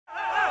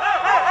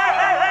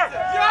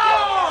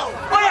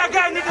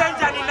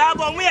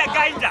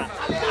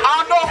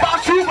I know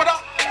about you, but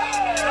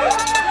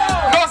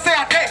no say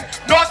I did,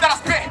 no that I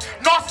spit,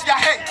 no say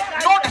I hate,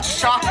 no that you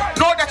shine,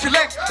 no that you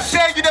late.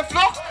 Say you the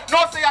flow,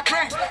 no say I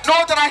drink,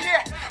 no that I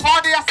hear.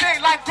 All they are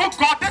saying like, good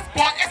God, this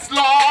boy is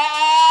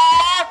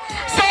Lord.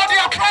 So they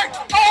are praying,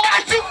 all I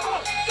do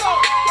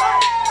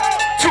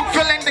to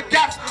fill in the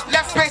gaps.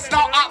 Left space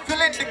now, I fill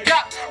in the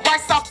gap.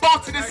 Right side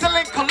bounce to the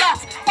ceiling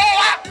collapse. Oh,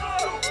 I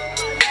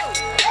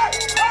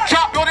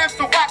drop buildings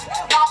to wax.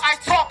 Now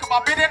I talk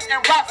about bidding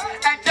and raps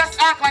and just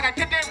act like I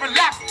didn't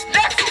relax.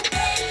 Yes,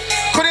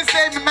 couldn't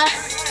save me, man.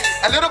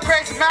 A little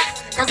crazy, man.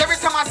 Cause every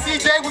time I see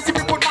Jay, we see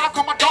people knock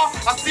on my door.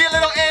 I see a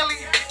little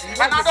alien,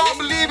 and I don't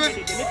believe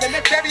it.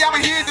 Baby, I'm a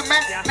heathen,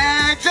 man.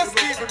 Man, just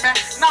leave it, man.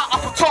 Nah, I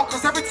for talk,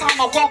 cause every time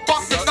I walk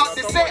bust it up,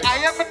 they say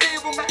I am an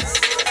evil, man.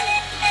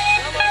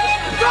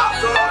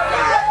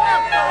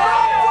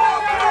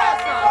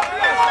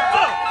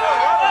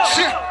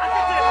 Shit.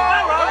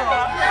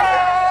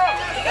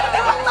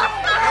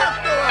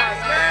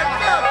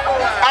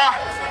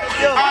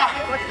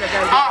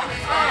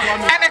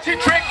 Energy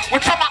drink,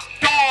 which I'm